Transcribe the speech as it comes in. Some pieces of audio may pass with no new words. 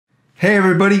Hey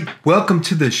everybody, welcome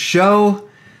to the show.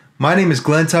 My name is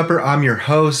Glenn Tupper, I'm your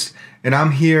host, and I'm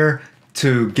here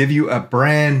to give you a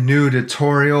brand new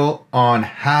tutorial on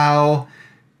how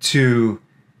to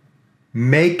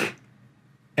make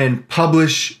and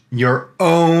publish your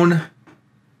own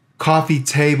coffee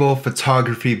table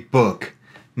photography book.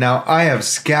 Now, I have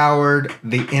scoured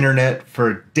the internet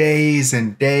for days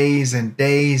and days and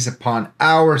days upon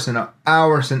hours and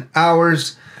hours and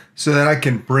hours so that I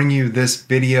can bring you this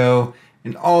video,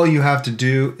 and all you have to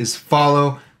do is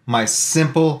follow my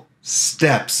simple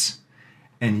steps,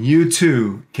 and you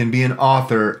too can be an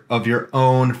author of your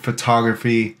own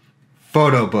photography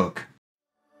photo book.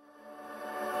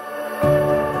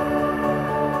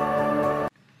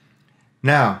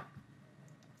 Now,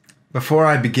 before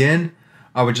I begin,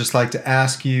 I would just like to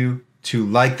ask you to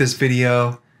like this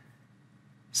video,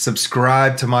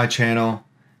 subscribe to my channel,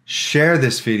 share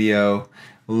this video.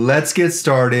 Let's get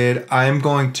started. I am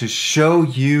going to show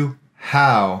you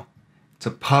how to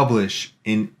publish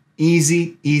in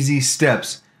easy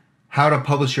steps, how to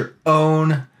publish your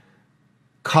own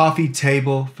coffee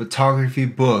table photography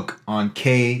book on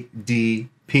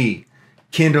KDP,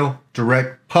 Kindle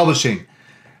Direct Publishing.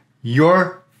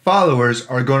 Your followers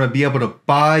are going to be able to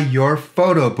buy your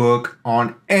photo book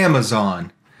on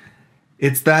Amazon.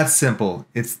 It's that simple.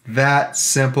 It's that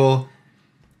simple.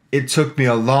 It took me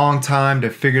a long time to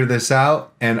figure this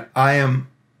out, and I am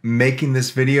making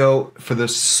this video for the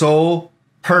sole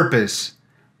purpose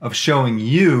of showing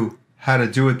you how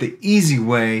to do it the easy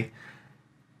way.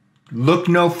 Look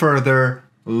no further.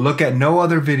 Look at no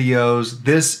other videos.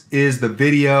 This is the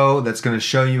video that's going to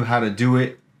show you how to do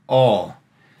it all.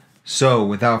 So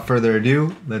without further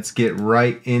ado, let's get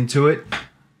right into it.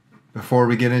 Before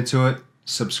we get into it,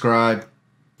 subscribe,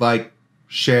 like,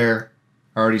 share.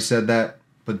 I already said that,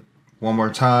 but one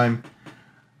more time.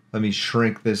 Let me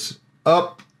shrink this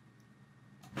up.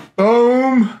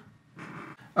 Boom.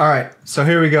 All right, so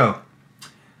here we go.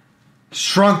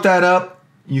 Shrunk that up.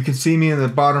 You can see me in the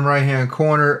bottom right hand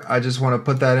corner. I just want to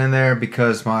put that in there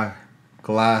because my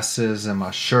glasses and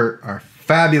my shirt are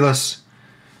fabulous.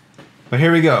 But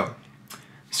here we go.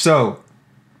 So,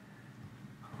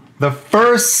 the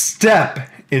first step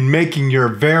in making your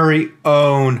very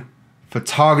own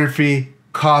photography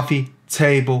coffee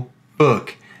table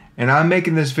book, and I'm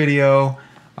making this video,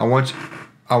 I want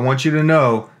you to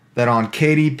know that on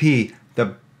KDP,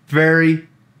 the very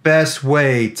best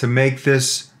way to make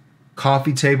this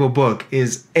coffee table book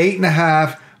is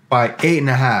 8.5 by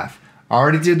 8.5. I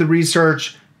already did the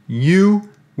research. You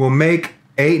will make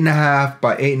 8.5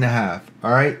 by 8.5.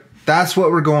 All right, that's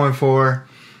what we're going for.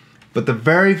 But the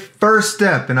very first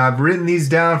step, and I've written these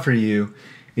down for you,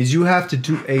 is you have to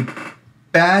do a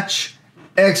batch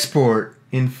export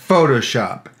in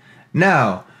Photoshop.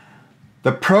 Now,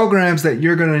 the programs that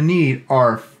you're going to need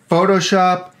are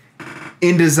Photoshop,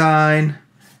 InDesign,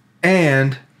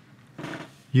 and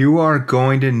you are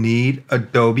going to need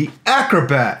Adobe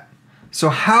Acrobat. So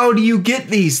how do you get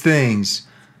these things?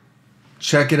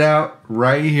 Check it out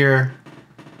right here.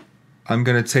 I'm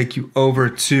going to take you over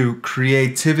to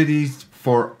Creativity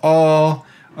for All,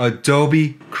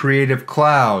 Adobe Creative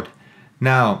Cloud.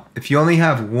 Now, if you only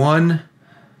have one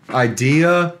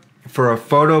idea for a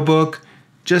photo book,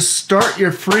 just start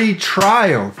your free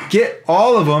trial. Get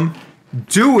all of them,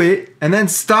 do it, and then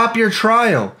stop your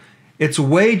trial. It's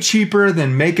way cheaper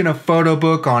than making a photo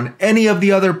book on any of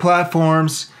the other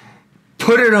platforms.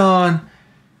 Put it on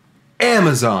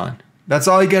Amazon. That's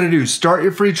all you got to do. Start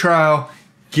your free trial.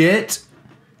 Get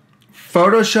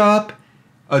Photoshop,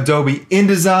 Adobe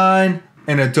InDesign,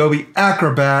 and Adobe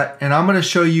Acrobat, and I'm going to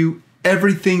show you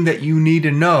everything that you need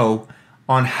to know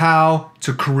on how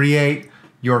to create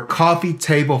your coffee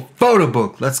table photo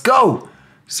book. Let's go.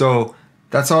 So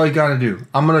that's all you got to do.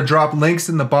 I'm going to drop links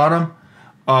in the bottom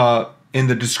in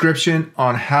the description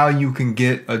on how you can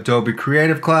get Adobe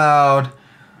Creative Cloud,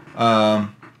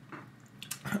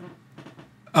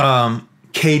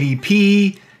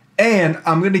 KDP, and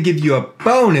I'm going to give you a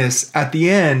bonus at the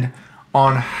end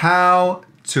on how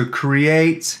to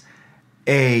create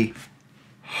a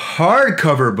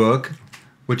hardcover book,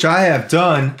 which I have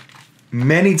done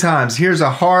many times. Here's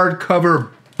a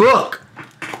hardcover book.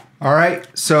 All right,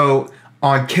 so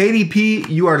on KDP,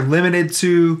 you are limited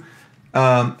to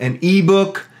an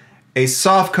ebook, a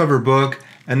softcover book,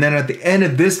 and then at the end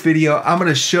of this video, I'm going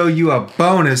to show you a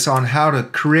bonus on how to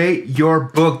create your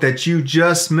book that you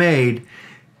just made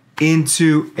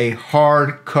into a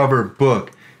hardcover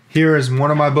book. Here is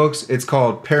one of my books. It's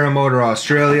called Paramotor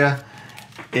Australia.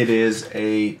 It is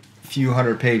a few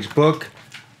hundred page book.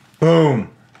 Boom.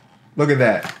 Look at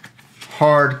that.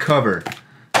 Hardcover.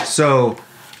 So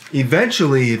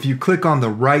eventually, if you click on the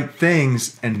right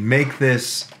things and make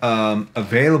this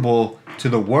available to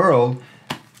the world,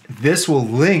 this will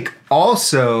link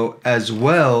also as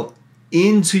well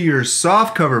into your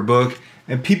softcover book,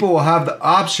 and people will have the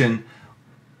option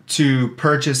to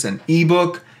purchase an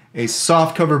ebook, a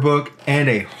softcover book, and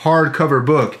a hardcover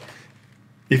book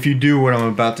if you do what I'm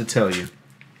about to tell you.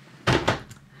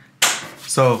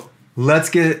 So let's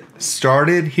get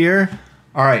started here.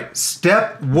 All right,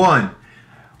 step one.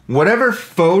 Whatever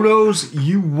photos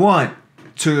you want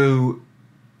to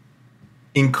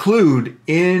include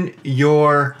in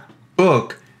your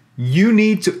book, you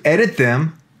need to edit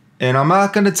them. And I'm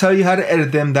not going to tell you how to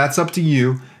edit them. That's up to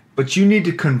you. But you need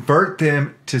to convert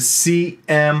them to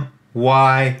CMYK.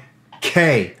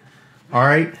 All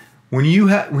right? When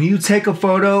you take a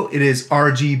photo, it is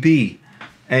RGB.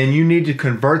 And you need to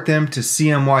convert them to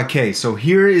CMYK. So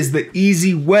here is the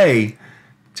easy way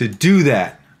to do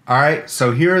that. All right,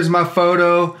 so here is my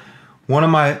photo, one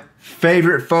of my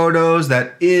favorite photos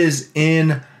that is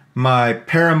in my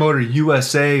Paramotor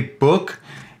USA book,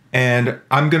 and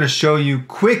I'm going to show you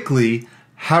quickly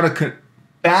how to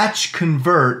batch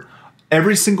convert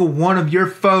every single one of your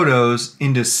photos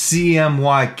into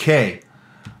CMYK.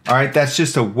 All right, that's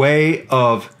just a way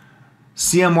of,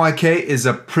 CMYK is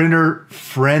a printer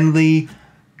friendly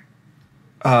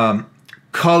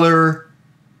color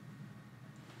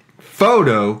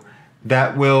photo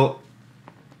that will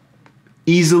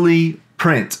easily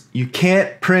print. You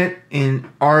can't print in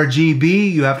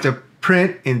RGB, you have to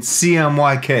print in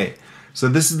CMYK. So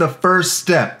this is the first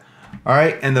step. All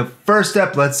right, and the first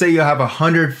step, let's say you have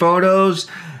 100 photos.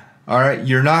 All right,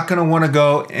 you're not gonna wanna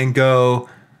go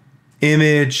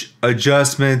image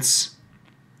adjustments,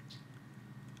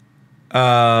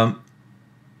 our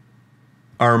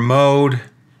mode,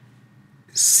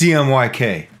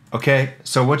 CMYK. Okay,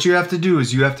 so what you have to do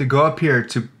is you have to go up here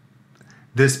to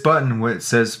this button where it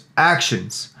says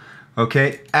actions.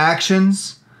 Okay,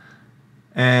 actions,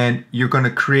 and you're going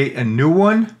to create a new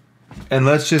one, and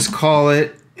let's just call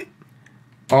it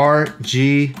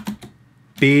RGB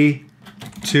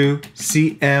to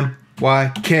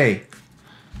CMYK.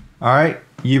 All right,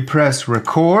 you press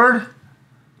record.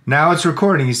 Now it's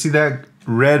recording. You see that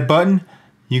red button?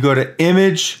 You go to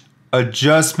image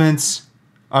adjustments.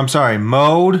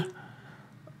 Mode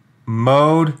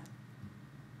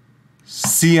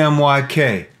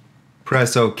CMYK.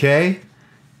 Press OK.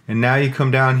 And now you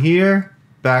come down here,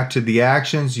 back to the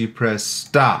actions, you press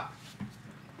stop.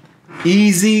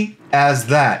 Easy as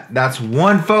that. That's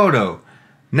one photo.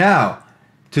 Now,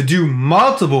 to do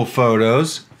multiple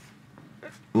photos,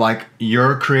 like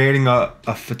you're creating a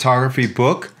photography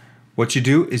book, what you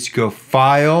do is you go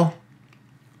File,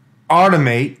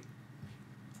 Automate,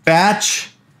 Batch.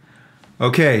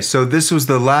 Okay, so this was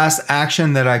the last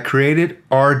action that I created,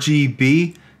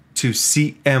 RGB to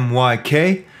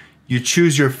CMYK. You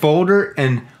choose your folder,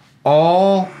 and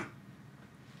all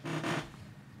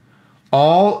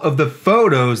of the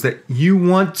photos that you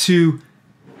want to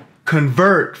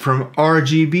convert from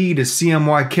RGB to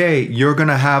CMYK, you're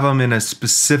gonna have them in a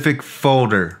specific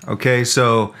folder. Okay,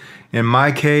 so in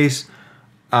my case,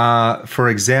 for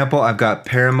example, I've got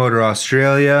Paramotor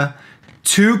Australia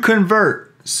to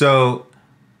convert. So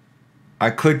I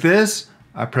click this,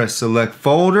 I press select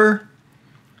folder.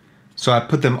 So I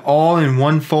put them all in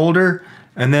one folder,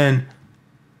 and then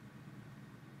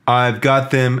I've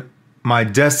got them, my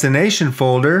destination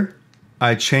folder,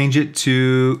 I change it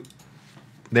to,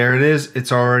 there it is,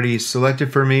 it's already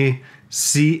selected for me,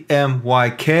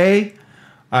 CMYK.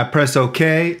 I press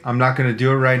OK. I'm not going to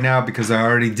do it right now because I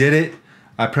already did it.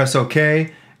 I press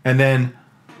OK, and then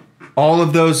all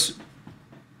of those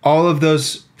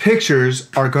pictures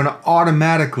are going to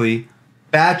automatically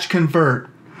batch convert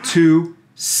to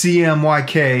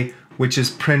CMYK, which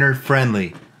is printer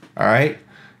friendly. All right,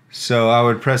 so I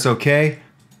would press OK.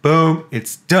 Boom,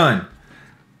 it's done.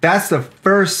 That's the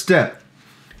first step.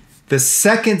 The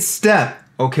second step,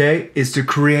 okay, is to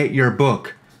create your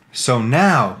book. So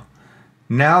now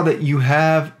that you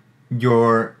have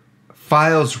your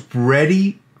files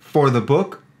ready for the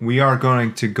book, we are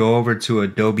going to go over to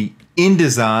Adobe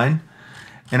InDesign,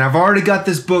 and I've already got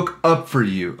this book up for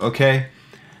you, okay?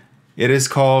 It is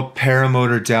called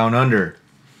Paramotor Down Under.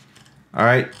 All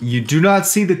right, you do not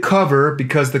see the cover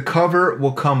because the cover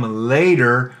will come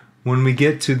later when we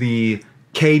get to the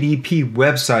KDP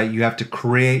website. You have to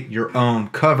create your own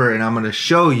cover, and I'm going to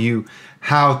show you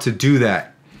how to do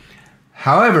that.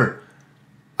 However,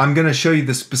 I'm going to show you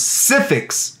the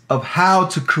specifics of how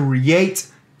to create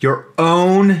your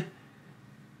own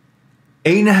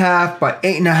 8.5 by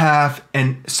 8.5,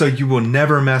 and so you will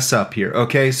never mess up here.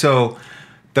 Okay, so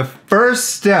The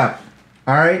first step,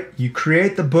 all right, you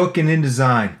create the book in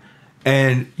InDesign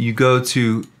and you go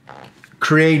to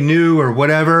create new or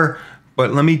whatever.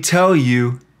 But let me tell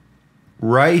you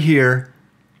right here,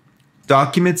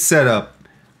 document setup.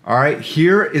 All right,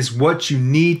 here is what you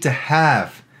need to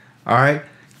have. All right,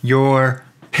 your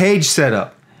page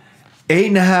setup,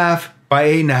 8.5 by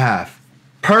 8.5.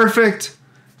 Perfect.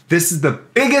 This is the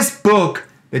biggest book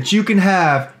that you can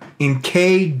have in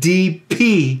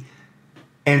KDP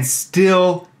and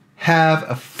still have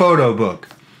a photo book.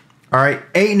 All right,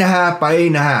 8.5 by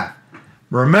 8.5.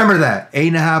 Remember that,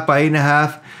 8.5 by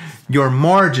 8.5. Your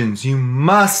margins, you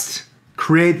must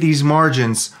create these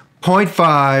margins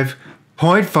 0.5,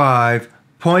 0.5,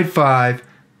 0.5,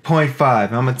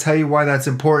 0.5. I'm going to tell you why that's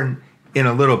important in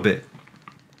a little bit.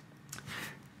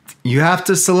 You have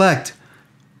to select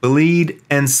bleed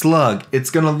and slug. It's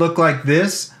going to look like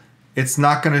this. It's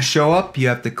not going to show up. You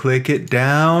have to click it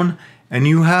down and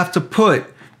you have to put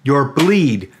your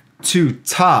bleed to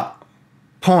top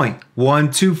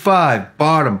 0.125,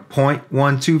 bottom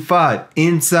 0.125,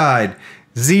 inside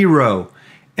 0,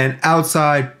 and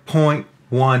outside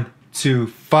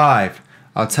 0.125.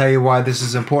 I'll tell you why this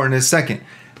is important in a second.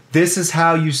 This is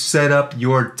how you set up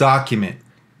your document.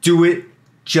 Do it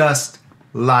just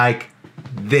like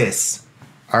this.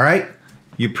 All right,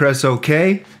 you press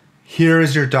OK. Here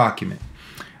is your document.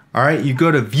 All right, you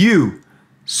go to View,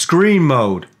 Screen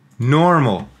Mode,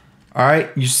 Normal. All right,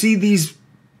 you see these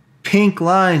pink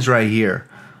lines right here.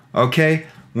 Okay,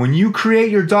 when you create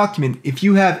your document, if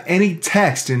you have any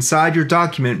text inside your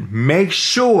document, make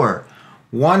sure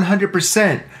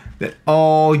 100% that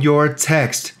all your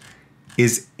text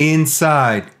is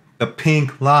inside the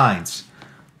pink lines.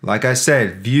 Like I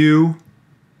said, View,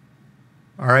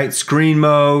 all right, Screen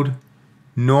Mode,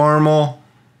 Normal,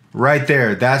 right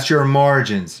there. That's your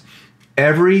margins.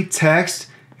 Every text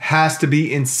has to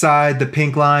be inside the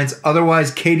pink lines,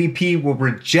 otherwise KDP will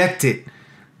reject it.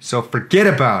 So forget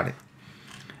about it.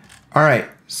 All right,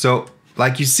 so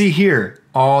like you see here,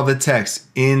 all the text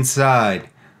inside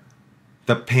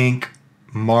the pink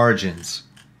margins.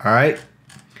 All right.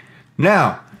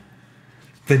 Now,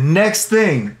 the next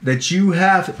thing that you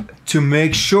have to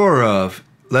make sure of,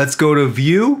 let's go to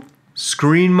View,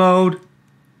 Screen Mode,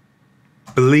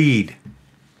 Bleed.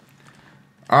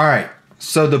 All right,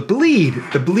 so the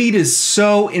bleed is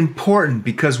so important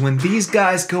because when these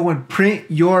guys go and print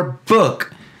your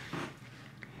book,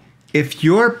 if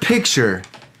your picture,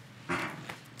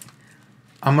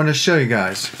 I'm going to show you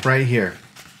guys right here.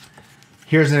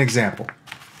 Here's an example.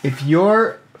 If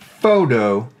your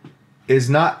photo is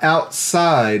not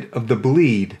outside of the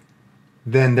bleed,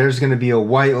 then there's going to be a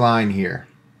white line here.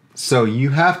 So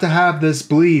you have to have this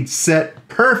bleed set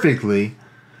perfectly.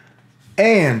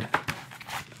 And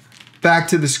back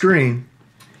to the screen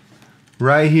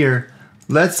right here.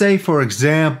 Let's say, for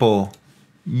example,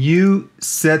 you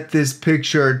set this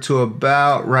picture to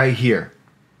about right here.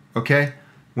 Okay?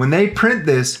 When they print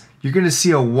this, you're going to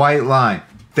see a white line.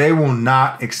 They will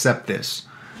not accept this.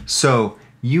 So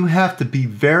you have to be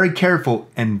very careful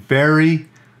and very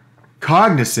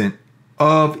cognizant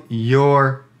of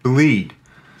your bleed.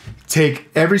 Take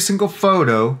every single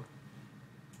photo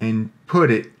and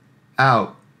put it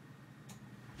out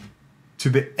to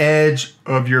the edge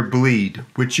of your bleed,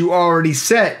 which you already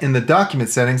set in the document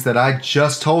settings that I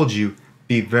just told you.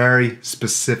 Be very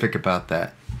specific about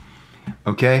that.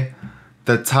 Okay?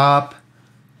 The top,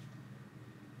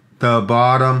 the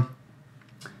bottom,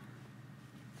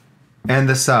 and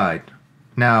the side.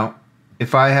 Now,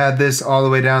 if I had this all the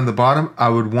way down the bottom, I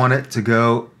would want it to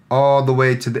go all the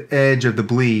way to the edge of the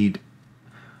bleed.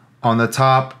 On the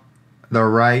top, the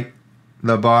right,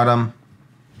 the bottom,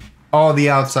 all the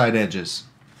outside edges.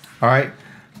 All right.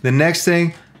 The next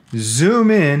thing, zoom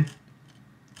in.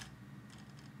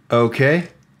 Okay.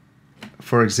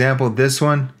 For example, this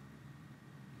one,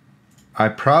 I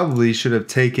probably should have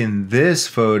taken this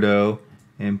photo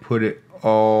and put it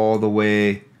all the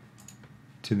way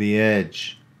to the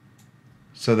edge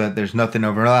so that there's nothing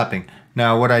overlapping.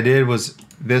 Now what I did was,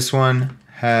 this one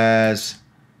has,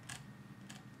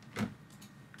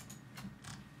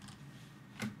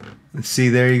 let's see,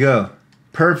 there you go.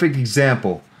 Perfect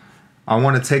example. I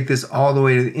want to take this all the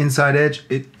way to the inside edge.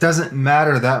 It doesn't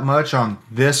matter that much on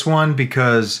this one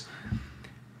because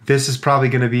this is probably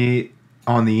going to be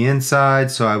on the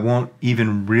inside, so I won't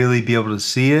even really be able to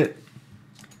see it.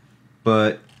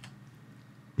 But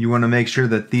you want to make sure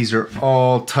that these are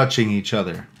all touching each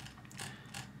other.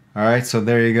 All right, so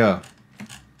there you go.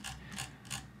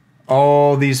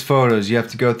 All these photos, you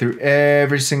have to go through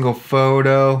every single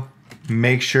photo,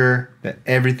 make sure that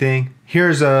everything,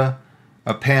 here's a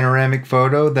panoramic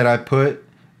photo that I put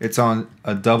it's on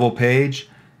a double page,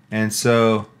 and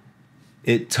so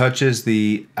it touches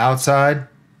the outsides,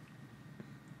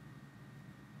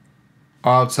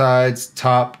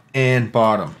 top and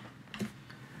bottom.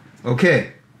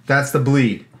 Okay, that's the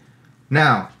bleed.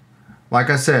 Now, like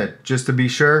I said, just to be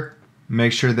sure,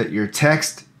 make sure that your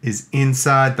text is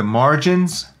inside the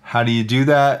margins. How do you do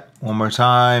that? One more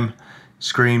time.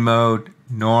 Screen mode,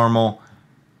 normal.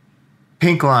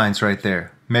 Pink lines right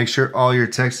there. Make sure all your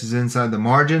text is inside the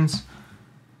margins.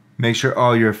 Make sure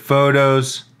all your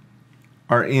photos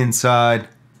are inside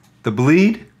the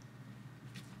bleed.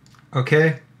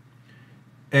 Okay.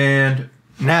 And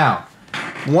now,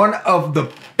 one of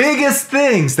the biggest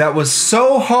things that was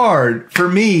so hard for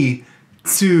me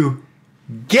to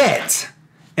get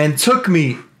and took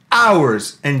me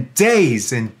hours and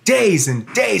days and days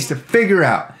and days to figure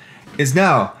out is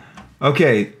now,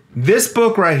 okay, this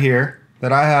book right here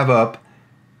that I have up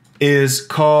is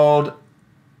called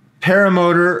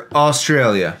Paramotor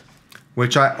Australia,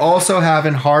 which I also have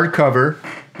in hardcover,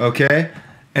 okay?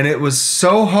 And it was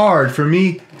so hard for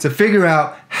me to figure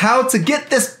out how to get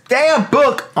this damn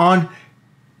book on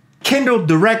Kindle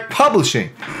Direct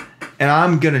Publishing. And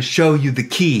I'm gonna show you the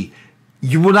key.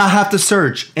 You will not have to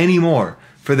search anymore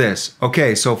for this.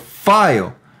 Okay, so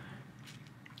file,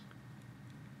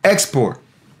 export,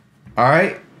 all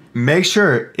right? Make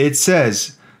sure it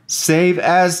says save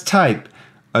as type,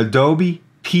 Adobe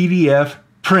PDF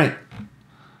print,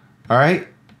 all right?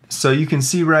 So you can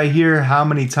see right here how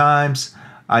many times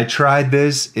I tried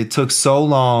this. It took so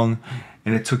long,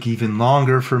 and it took even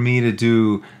longer for me to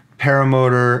do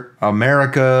Paramotor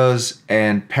Americas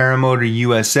and Paramotor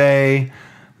USA.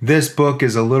 This book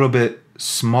is a little bit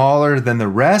smaller than the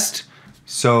rest,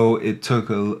 so it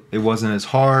wasn't as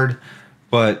hard,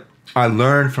 but I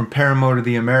learned from Paramotor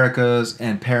the Americas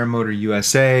and Paramotor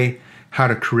USA how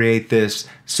to create this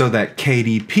so that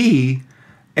KDP,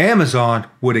 Amazon,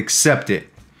 would accept it.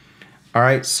 All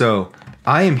right, so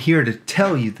I am here to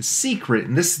tell you the secret,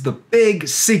 and this is the big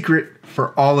secret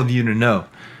for all of you to know.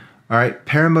 All right,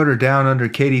 Paramotor down under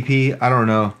KDP, I don't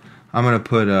know. I'm gonna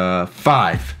put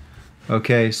 5.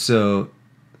 Okay, so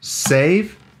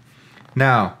save.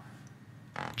 Now,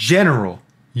 general,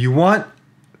 you want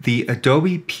the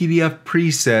Adobe PDF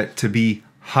preset to be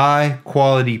high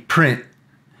quality print.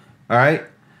 All right,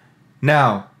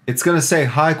 now it's gonna say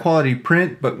high quality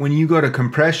print, but when you go to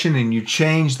compression and you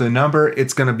change the number,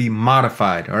 it's gonna be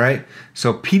modified. All right,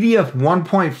 so PDF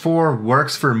 1.4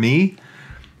 works for me.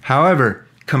 However,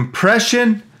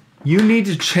 compression, you need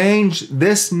to change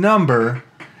this number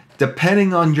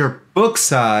depending on your book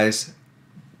size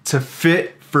to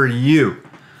fit for you.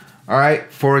 All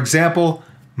right, for example,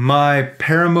 my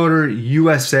Paramotor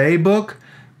USA book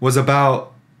was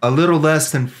about a little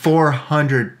less than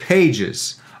 400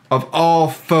 pages of all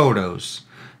photos.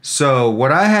 So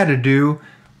what I had to do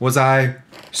was I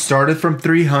started from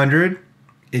 300.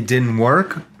 It didn't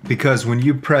work because when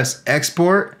you press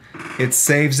export, it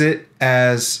saves it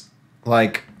as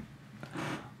like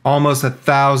almost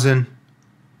 1,000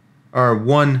 or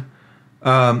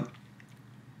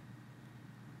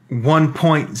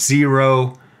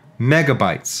 1.0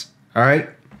 megabytes. All right,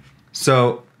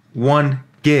 so 1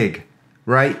 gig,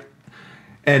 right?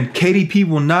 And KDP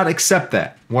will not accept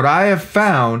that. What I have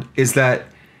found is that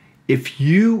if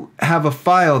you have a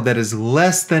file that is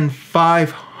less than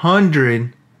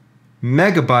 500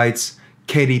 megabytes,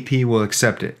 KDP will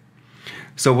accept it.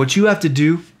 So what you have to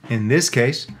do in this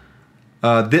case,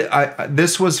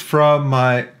 this was from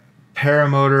my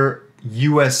Paramotor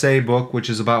USA book, which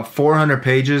is about 400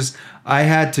 pages. I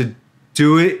had to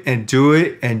do it and do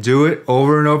it and do it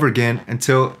over and over again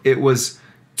until it was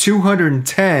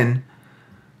 210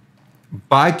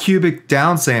 bicubic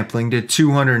downsampling to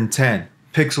 210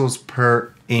 pixels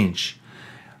per inch.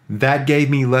 That gave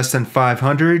me less than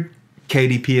 500.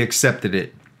 KDP accepted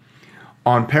it.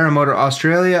 On Paramotor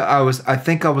Australia, I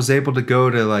think I was able to go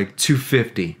to like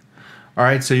 250. All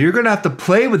right, so you're gonna have to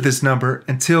play with this number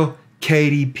until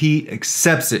KDP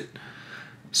accepts it.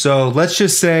 So let's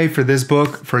just say for this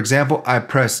book, for example, I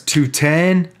pressed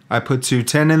 210. I put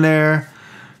 210 in there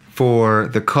for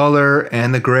the color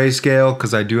and the grayscale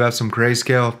because I do have some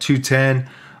grayscale, 210.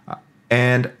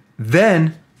 And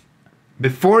then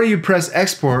before you press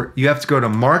export, you have to go to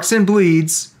marks and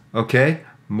bleeds, okay?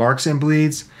 Marks and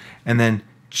bleeds, and then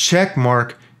check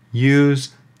mark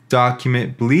use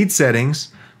document bleed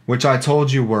settings, which I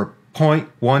told you were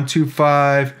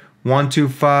 0.125,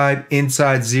 125,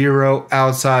 inside 0,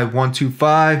 outside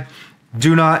 125.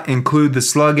 Do not include the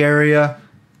slug area.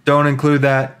 Don't include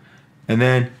that. And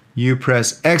then you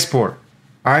press export.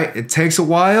 All right, it takes a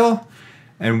while.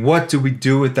 And what do we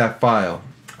do with that file?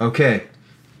 Okay,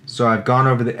 So I've gone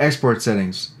over the export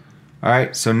settings. All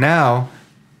right, so now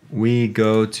we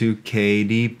go to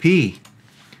KDP.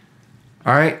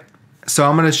 All right, so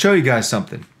I'm gonna show you guys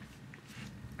something.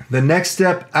 The next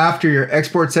step after your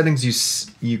export settings,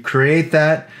 you create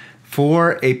that.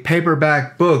 For a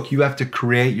paperback book, you have to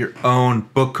create your own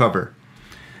book cover.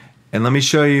 And let me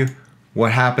show you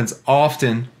what happens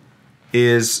often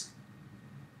is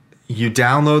you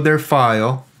download their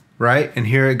file, right? And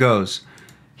here it goes.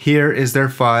 Here is their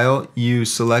file. You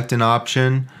select an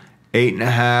option,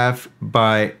 8.5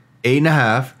 by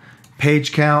 8.5.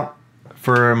 Page count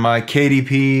for my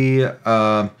KDP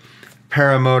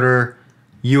Paramotor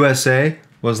USA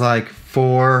was like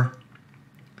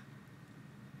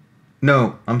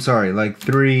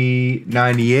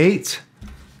 398.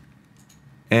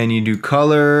 And you do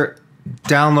color,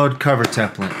 download cover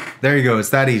template. There you go,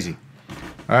 it's that easy.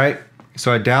 All right,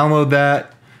 so I download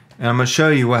that, and I'm gonna show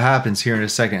you what happens here in a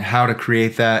second, how to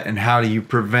create that and how do you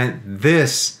prevent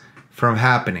this from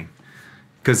happening.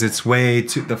 Because it's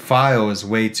the file is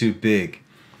way too big.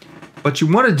 But what you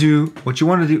wanna do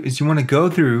is you wanna go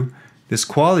through this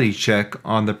quality check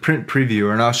on the print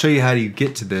previewer, and I'll show you how you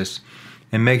get to this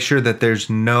and make sure that there's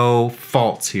no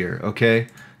faults here, okay?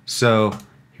 So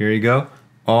here you go,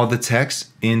 all the text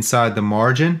inside the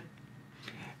margin,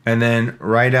 and then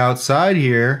right outside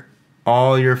here,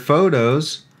 all your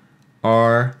photos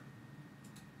are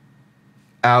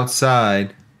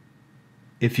outside,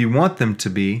 if you want them to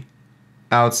be,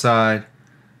 outside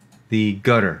the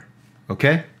gutter,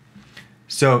 okay?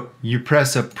 So you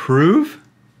press approve.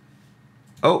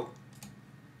 Oh,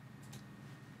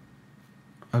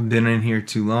 I've been in here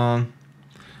too long.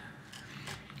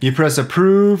 You press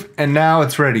approve and now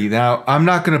it's ready. Now I'm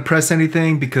not gonna press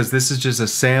anything because this is just a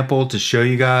sample to show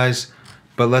you guys,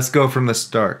 but let's go from the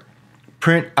start.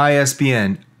 Print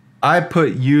ISBN. I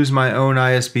put use my own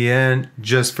ISBN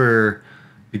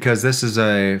because this is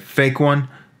a fake one,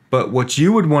 but what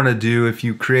you would wanna do if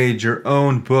you create your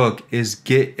own book is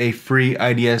get a free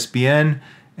IDSBN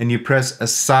and you press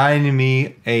assign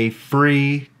me a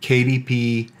free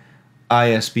KDP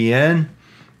ISBN.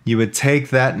 You would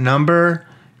take that number,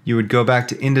 you would go back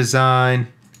to InDesign,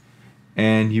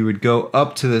 and you would go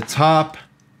up to the top,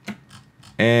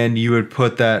 and you would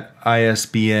put that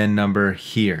ISBN number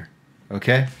here,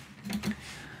 okay?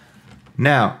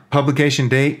 Now, publication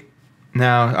date.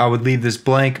 Now, I would leave this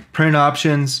blank. Print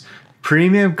options,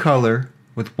 premium color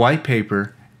with white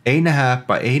paper, 8.5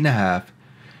 by 8.5.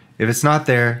 If it's not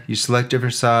there, you select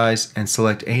different size and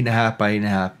select 8.5 by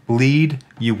 8.5. Bleed,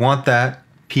 you want that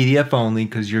PDF only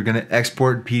because you're gonna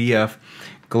export PDF.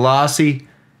 Glossy,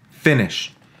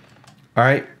 finish. All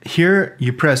right, here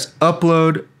you press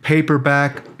upload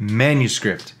paperback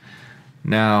manuscript.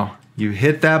 Now you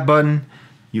hit that button,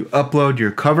 you upload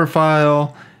your cover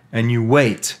file, and you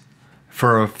wait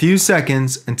for a few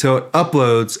seconds until it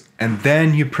uploads, and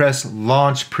then you press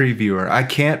launch previewer. I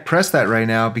can't press that right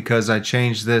now because I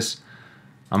changed this.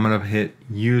 I'm gonna hit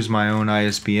use my own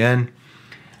ISBN,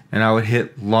 and I would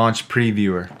hit launch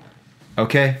previewer.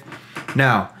 Okay,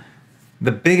 now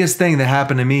the biggest thing that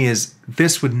happened to me is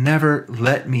this would never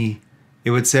let me, it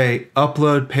would say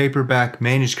upload paperback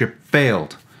manuscript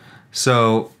failed.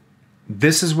 So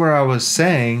this is where I was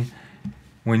saying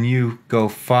when you go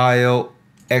file,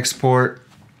 export,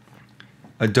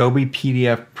 Adobe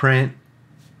PDF print,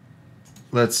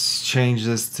 let's change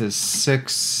this to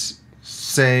 6,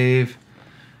 save,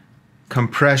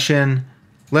 compression.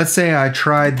 Let's say I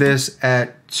tried this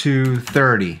at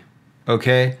 230,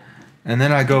 okay? And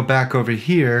then I go back over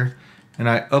here and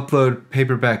I upload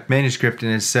paperback manuscript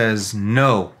and it says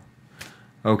no,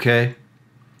 okay?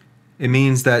 It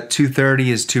means that 230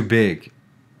 is too big.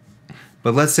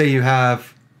 But let's say you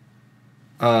have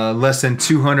less than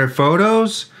 200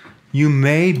 photos, you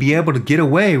may be able to get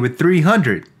away with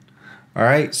 300. All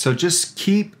right, so just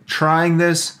keep trying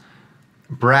this,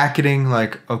 bracketing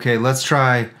like, okay, let's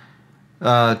try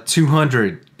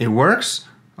 200. It works?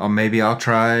 Oh, maybe I'll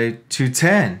try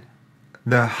 210.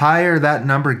 The higher that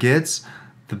number gets,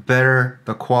 the better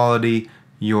the quality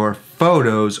your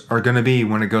photos are gonna be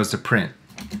when it goes to print.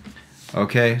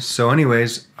 Okay, so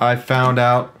anyways, I found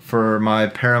out for my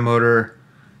Paramotor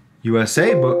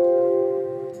USA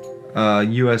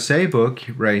book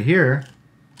right here,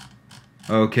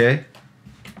 okay,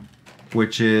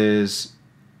 which is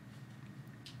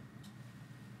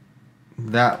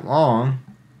that long,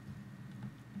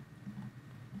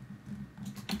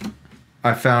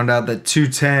 I found out that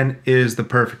 210 is the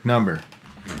perfect number.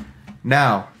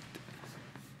 Now,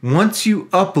 once you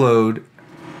upload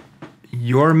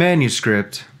your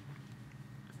manuscript,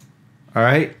 All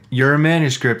right, your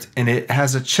manuscript, and it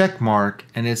has a check mark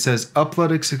and it says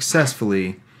uploaded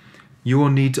successfully. You will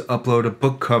need to upload a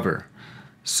book cover.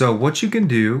 So what you can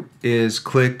do is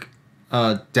click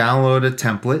download a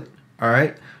template. All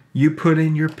right, you put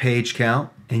in your page count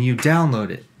and you download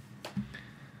it.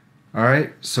 All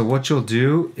right, so what you'll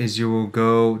do is you will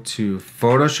go to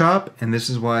Photoshop, and this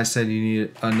is why I said you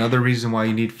need another reason why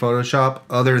you need Photoshop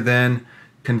other than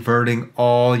converting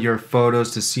all your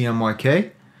photos to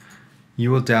CMYK.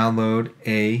 You will download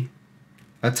a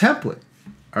template.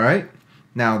 All right.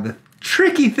 Now the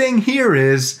tricky thing here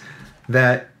is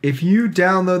that if you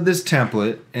download this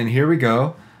template, and here we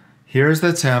go, here's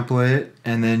the template,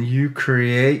 and then you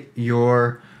create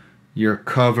your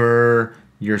cover,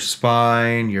 your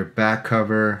spine, your back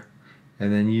cover,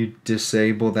 and then you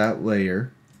disable that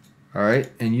layer. All right,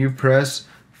 and you press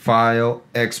File,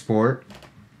 Export.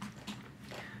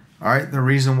 All right, the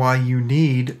reason why you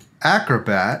need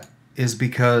Acrobat is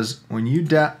because when you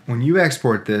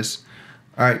export this,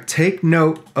 all right, take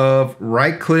note of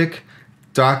right-click,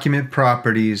 Document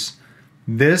Properties.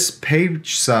 This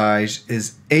page size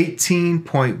is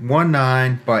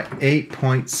 18.19 by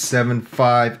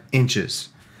 8.75 inches.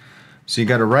 So you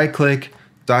got to right-click,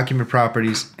 Document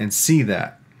Properties, and see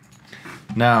that.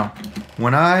 Now,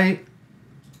 when I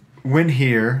went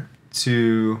here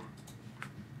to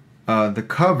the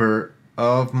cover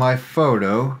of my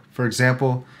photo, for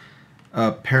example,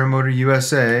 Paramotor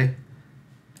USA,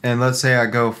 and let's say I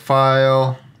go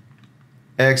File,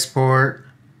 Export,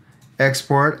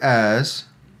 Export as,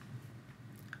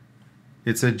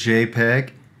 it's a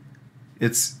JPEG.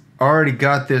 It's already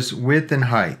got this width and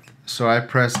height, so I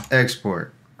press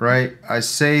Export, right? I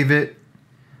save it.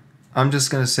 I'm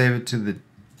just going to save it to the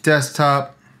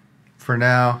desktop for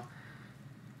now.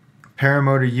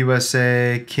 Paramotor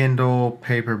USA, Kindle,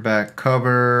 paperback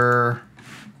cover,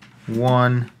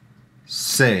 1,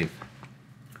 save.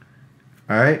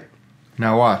 All right,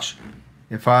 now watch.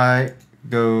 If I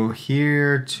go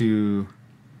here to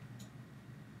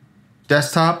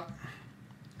desktop,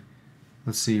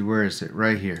 let's see, where is it?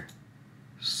 Right here.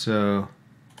 So,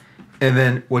 and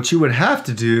then what you would have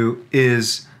to do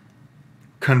is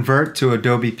convert to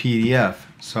Adobe PDF.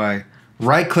 So I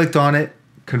right-clicked on it,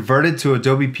 convert it to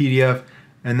Adobe PDF,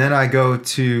 and then I go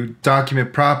to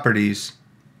Document Properties.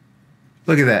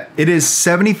 Look at that. It is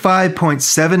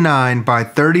 75.79 by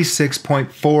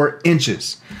 36.4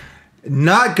 inches.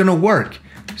 Not going to work.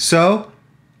 So,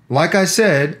 like I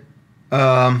said,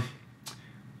 right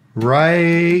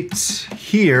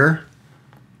here,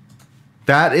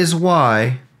 that is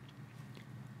why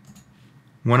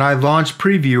when I launch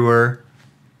Previewer,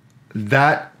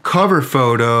 that cover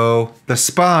photo, the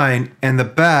spine, and the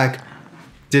back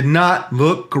did not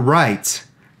look right.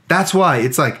 That's why.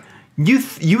 It's like,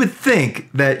 you would think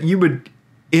that you would,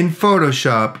 in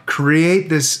Photoshop, create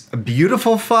this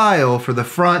beautiful file for the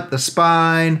front, the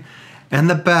spine, and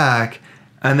the back,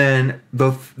 and then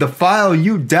the file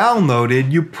you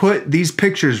downloaded, you put these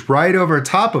pictures right over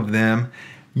top of them,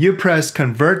 you press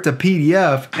Convert to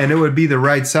PDF, and it would be the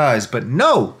right size. But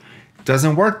no, it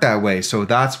doesn't work that way. So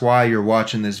that's why you're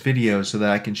watching this video, so that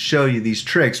I can show you these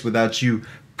tricks without you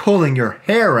pulling your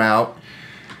hair out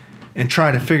and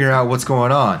trying to figure out what's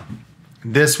going on.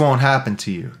 This won't happen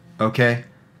to you, okay?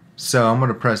 So I'm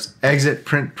gonna press Exit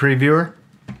Print Previewer.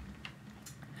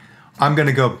 I'm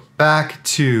gonna go back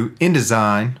to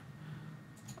InDesign.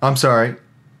 I'm sorry,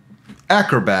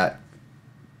 Acrobat.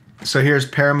 So here's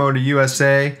Paramotor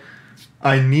USA.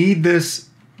 I need this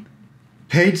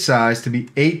page size to be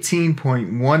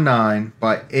 18.19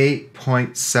 by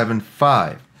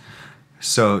 8.75.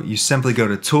 So you simply go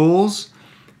to Tools,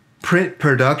 Print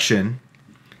Production,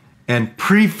 and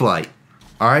Pre-Flight.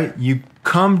 All right, you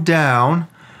come down,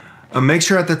 make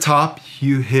sure at the top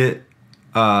you hit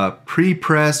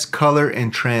Pre-Press Color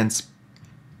and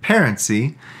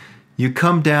Transparency. You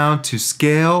come down to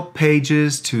Scale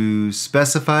Pages to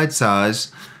Specified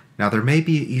Size. Now there may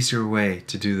be an easier way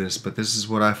to do this, but this is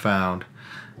what I found.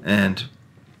 And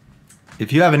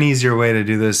if you have an easier way to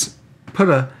do this, put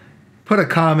a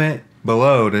comment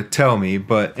below to tell me.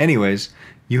 But anyways,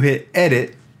 you hit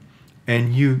Edit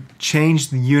and you change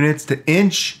the units to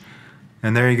inch,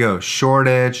 and there you go. Short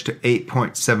edge to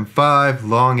 8.75,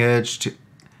 long edge to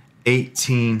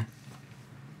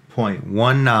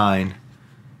 18.19.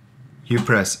 You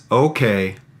press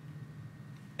OK,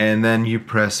 and then you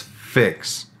press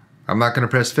Fix. I'm not going to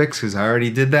press Fix because I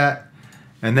already did that.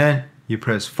 And then you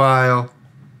press File,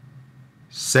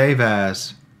 Save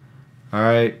As. All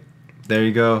right, there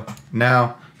you go.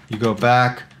 Now you go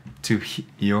back to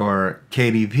your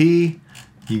KDP,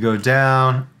 you go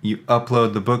down, you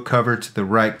upload the book cover to the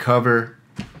right cover.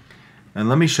 And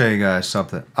let me show you guys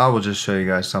something. I will just show you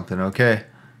guys something, okay?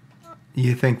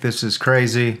 You think this is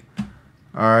crazy?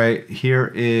 All right,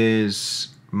 here is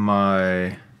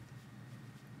my,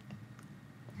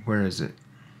 where is it?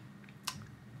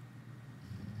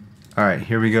 All right,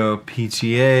 here we go.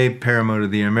 PTA, Paramount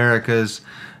of the Americas.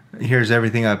 Here's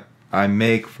everything I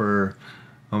make for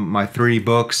my 3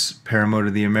 books, Paramount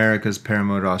of the Americas,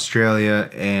 Paramount Australia,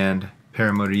 and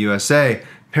Paramount USA.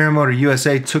 Paramount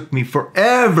USA took me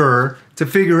forever to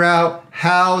figure out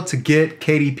how to get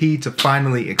KDP to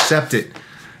finally accept it.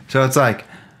 So it's like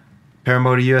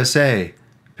Paramount USA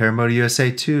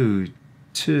 2,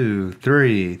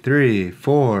 3,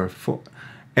 4.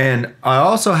 And I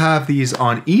also have these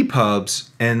on EPUBs,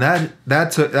 and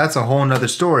that's a whole nother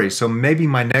story. So maybe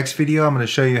my next video, I'm going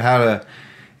to show you how to,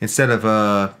 instead of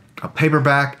a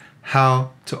paperback,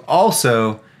 how to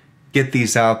also get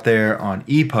these out there on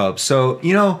EPUB. So,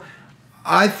 you know,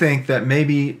 I think that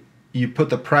maybe you put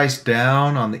the price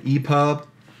down on the EPUB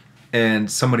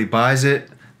and somebody buys it,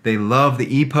 they love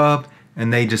the EPUB,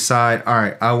 and they decide, all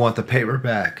right, I want the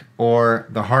paperback or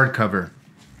the hardcover.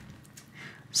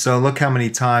 So look how many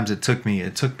times it took me.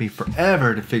 It took me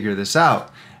forever to figure this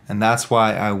out. And that's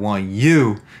why I want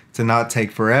you to not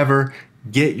take forever.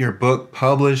 Get your book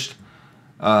published.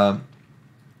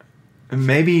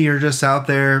 Maybe you're just out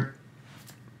there,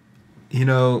 you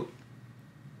know,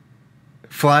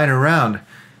 flying around.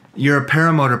 You're a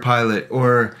paramotor pilot,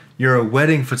 or you're a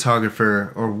wedding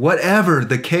photographer, or whatever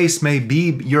the case may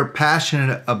be, you're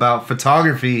passionate about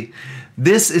photography.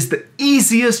 This is the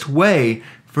easiest way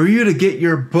for you to get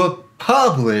your book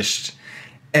published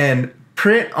and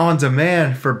print on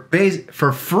demand for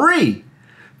free.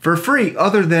 For free,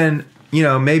 other than, you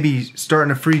know, maybe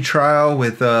starting a free trial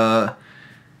with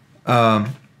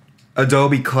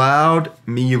Adobe Cloud.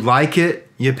 I mean, you like it,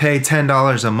 you pay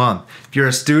 $10 a month. If you're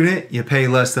a student, you pay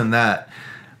less than that.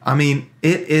 I mean,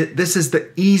 this is the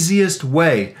easiest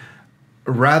way,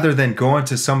 rather than going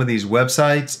to some of these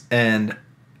websites and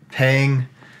paying,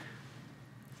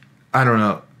 I don't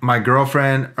know, my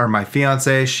girlfriend or my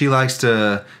fiance, she likes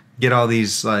to get all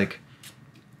these like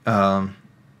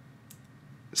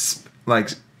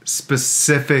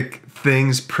specific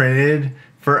things printed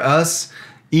for us,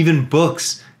 even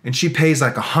books, and she pays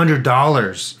like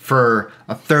 $100 for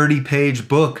a 30-page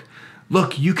book.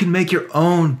 Look, you can make your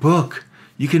own book.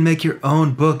 You can make your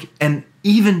own book and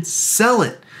even sell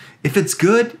it. If it's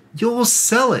good, you'll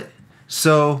sell it.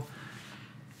 So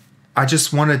I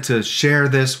just wanted to share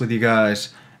this with you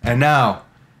guys. And now,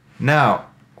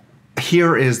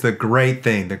 here is the great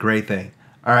thing,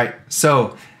 All right,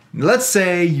 so let's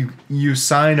say you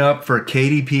sign up for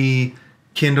KDP,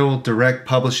 Kindle Direct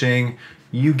Publishing.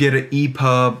 You get an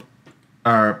EPUB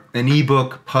or an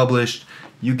ebook published.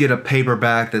 You get a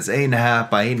paperback that's 8.5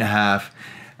 by 8.5.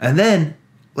 And then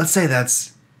let's say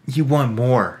you want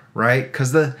more, right?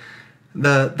 Because the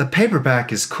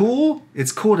paperback is cool.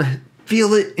 It's cool to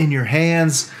feel it in your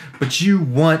hands, but you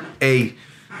want a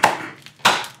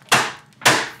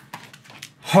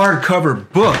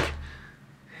hardcover book.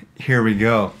 Here we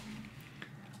go.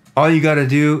 All you got to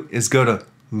do is go to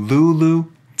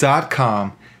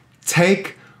lulu.com.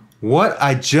 Take what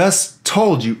I just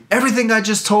told you, everything I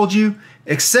just told you,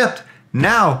 except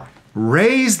now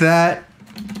raise that.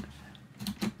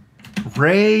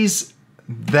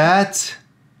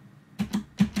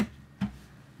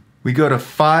 We go to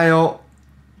File,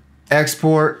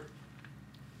 Export.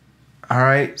 All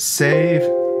right, save.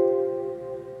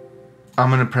 I'm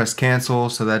going to press cancel,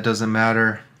 so that doesn't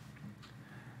matter.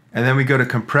 And then we go to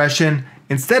compression.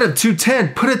 Instead of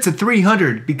 210, put it to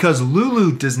 300, because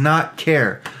Lulu does not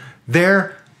care.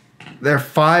 Their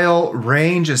file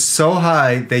range is so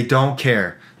high, they don't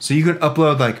care. So you can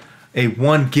upload like a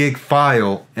 1 gig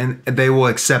file and they will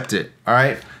accept it. All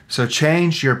right. So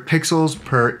change your pixels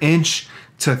per inch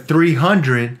to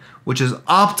 300, which is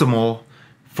optimal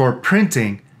for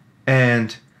printing,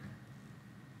 and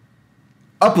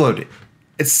upload it.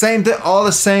 It's all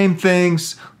the same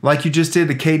things like you just did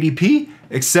the KDP,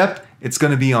 except it's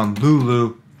going to be on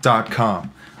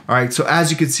lulu.com. All right, so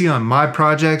as you can see on my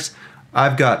projects,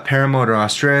 I've got Paramount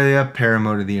Australia,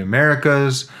 Paramount of the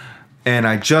Americas, and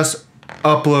I just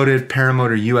uploaded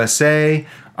Paramount USA.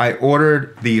 I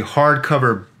ordered the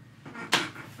hardcover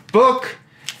book.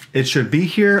 It should be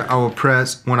here. I will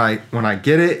press, when I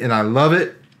get it and I love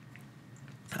it,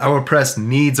 I will press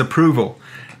needs approval.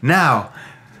 Now,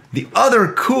 the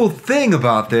other cool thing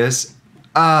about this,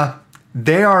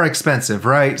 they are expensive,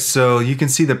 right? So you can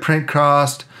see the print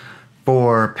cost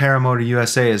for Paramount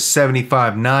USA is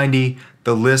 $75.90.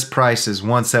 The list price is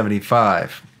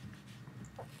 $175.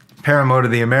 Paramount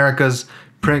of the Americas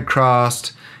print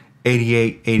cost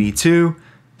 $88.82.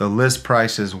 The list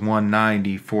price is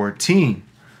 $190.14.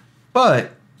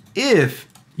 But if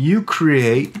you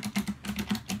create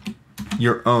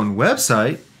your own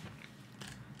website,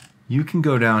 you can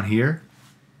go down here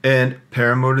and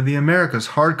Paramotor of the Americas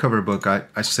hardcover book.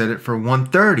 I set it for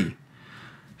 $130.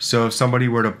 So if somebody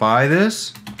were to buy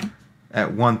this at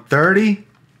 $130,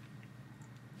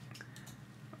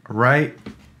 right,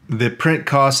 the print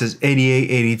cost is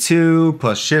 $88.82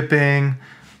 plus shipping.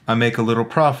 I make a little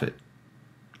profit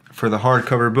for the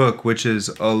hardcover book, which is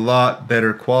a lot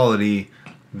better quality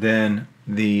than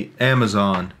the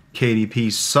Amazon KDP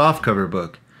softcover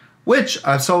book, which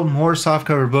I've sold more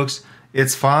softcover books.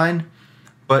 It's fine,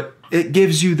 but it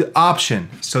gives you the option.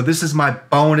 So this is my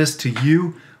bonus to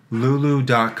you,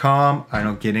 lulu.com. I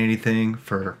don't get anything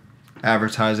for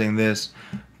advertising this,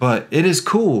 but it is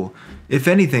cool. If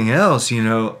anything else, you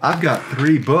know, I've got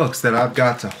 3 books that I've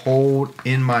got to hold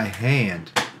in my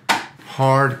hand,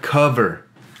 hardcover,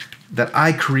 that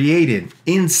I created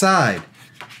inside.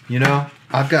 You know,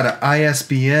 I've got an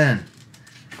ISBN.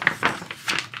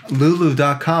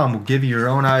 Lulu.com will give you your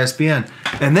own ISBN.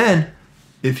 And then,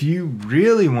 if you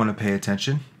really want to pay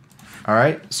attention, all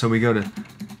right, so we go to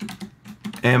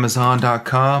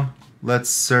Amazon.com. Let's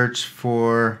search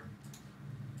for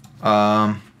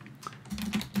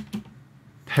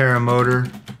Paramotor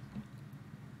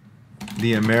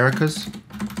the Americas.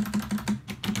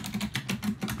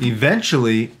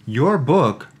 Eventually, your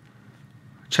book,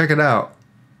 check it out,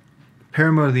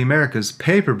 Paramotor of the Americas,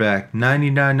 paperback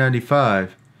 $99.95,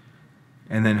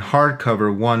 and then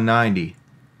hardcover $190.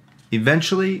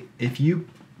 Eventually, if you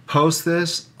post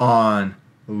this on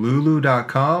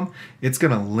lulu.com, it's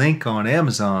going to link on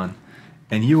Amazon,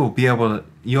 and you will be able to,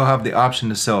 you'll have the option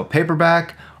to sell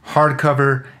paperback,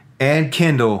 hardcover, and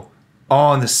Kindle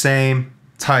all in the same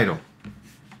title.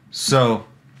 So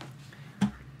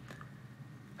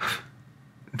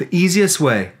the easiest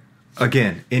way,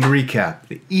 again, in recap,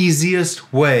 the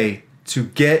easiest way to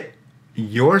get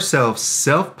yourself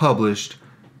self-published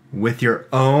with your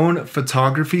own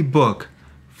photography book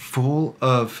full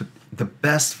of the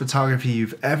best photography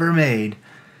you've ever made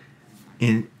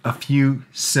in a few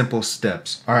simple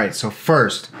steps. All right, so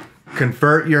first,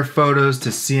 convert your photos to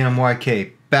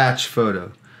CMYK, batch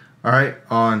photo, all right,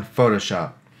 on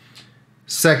Photoshop.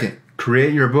 Second,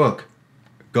 create your book.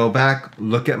 Go back,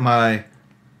 look at my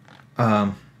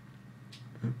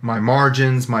my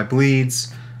margins, my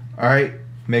bleeds, all right?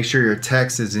 Make sure your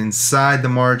text is inside the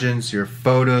margins, your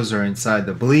photos are inside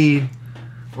the bleed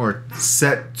or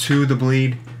set to the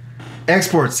bleed.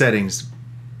 Export settings,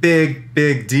 big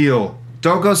deal.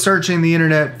 Don't go searching the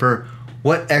internet for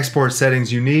what export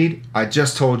settings you need. I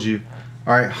just told you.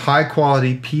 All right, high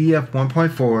quality PDF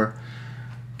 1.4,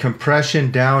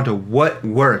 compression down to what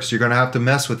works. You're gonna have to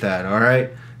mess with that, all right?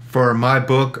 For my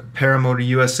book, Paramotor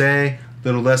USA,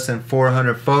 little less than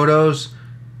 400 photos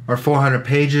or 400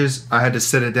 pages, I had to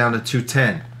set it down to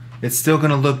 210. It's still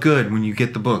gonna look good when you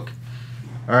get the book,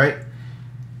 all right?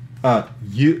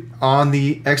 You on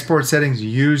the export settings,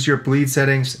 use your bleed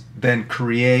settings, then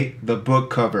create the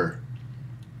book cover,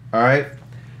 all right?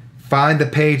 Find the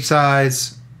page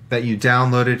size that you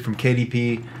downloaded from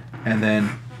KDP, and then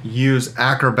use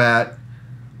Acrobat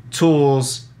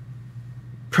tools,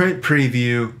 print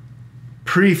preview,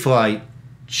 pre-flight,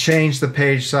 change the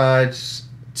page size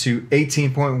to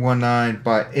 18.19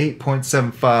 by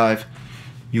 8.75.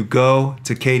 You go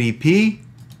to KDP,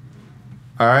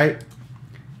 all right,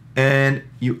 and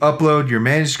you upload your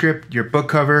manuscript, your book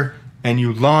cover, and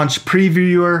you launch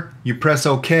Previewer. You press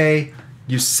OK,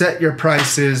 you set your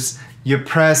prices, you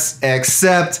press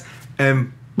accept,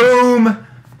 and boom,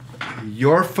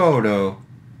 your photo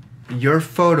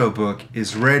book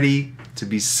is ready to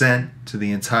be sent to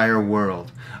the entire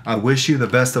world. I wish you the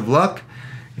best of luck.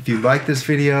 If you like this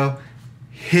video,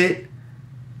 hit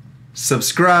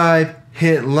subscribe,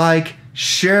 hit like,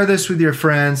 share this with your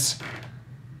friends.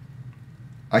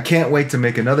 I can't wait to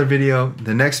make another video.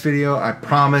 The next video, I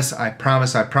promise,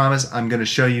 I'm going to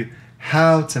show you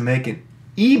how to make an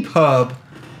EPUB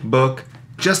book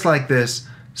just like this,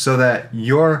 so that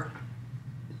your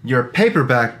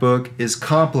paperback book is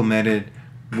complemented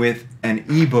with an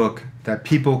ebook that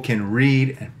people can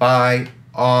read and buy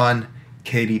on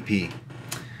KDP.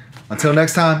 Until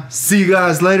next time, see you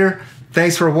guys later.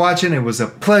 Thanks for watching. It was a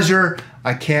pleasure.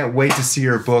 I can't wait to see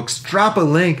your books. Drop a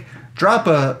link, drop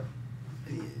a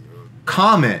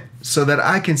comment so that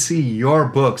I can see your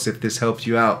books if this helps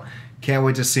you out. Can't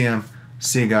wait to see them.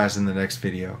 See you guys in the next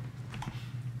video.